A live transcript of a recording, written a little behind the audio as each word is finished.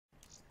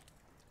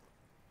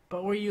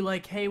But were you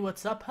like, hey,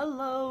 what's up?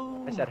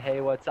 Hello. I said, hey,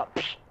 what's up?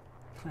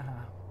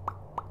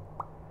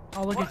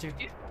 Oh, look at you.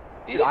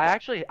 Dude,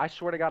 I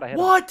swear to God, I hit him.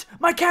 What?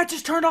 My cat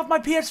just turned off my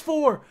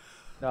PS4.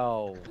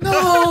 No.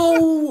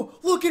 No!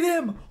 Look at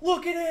him!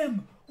 Look at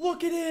him!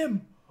 Look at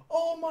him!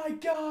 Oh my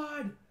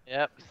God!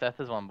 Yep, Seth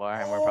is one bar,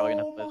 and we're probably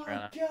gonna play this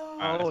round out.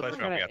 Oh, let's they're play gonna this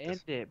round. We got end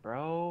this. it,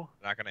 bro.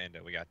 We're not gonna end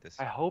it. We got this.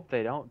 I hope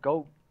they don't.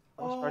 Go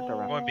start the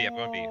round. I'm going B. I'm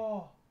going B.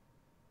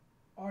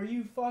 Are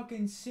you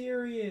fucking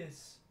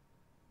serious?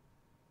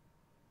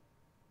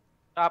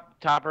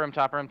 Top room.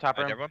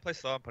 Everyone play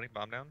slow. I'm putting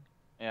bomb down.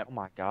 Yep. Oh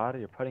my God,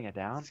 you're putting it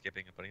down?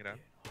 Skipping and putting it down.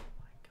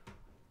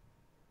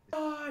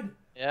 God!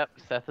 Yep,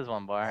 Seth is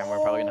one bar, and we're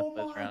probably gonna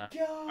play this round out.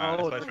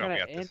 Oh, let's play they're this round. We gonna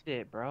got end this.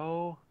 it,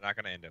 bro. We're not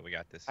gonna end it. We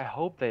got this. I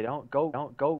hope they don't. Go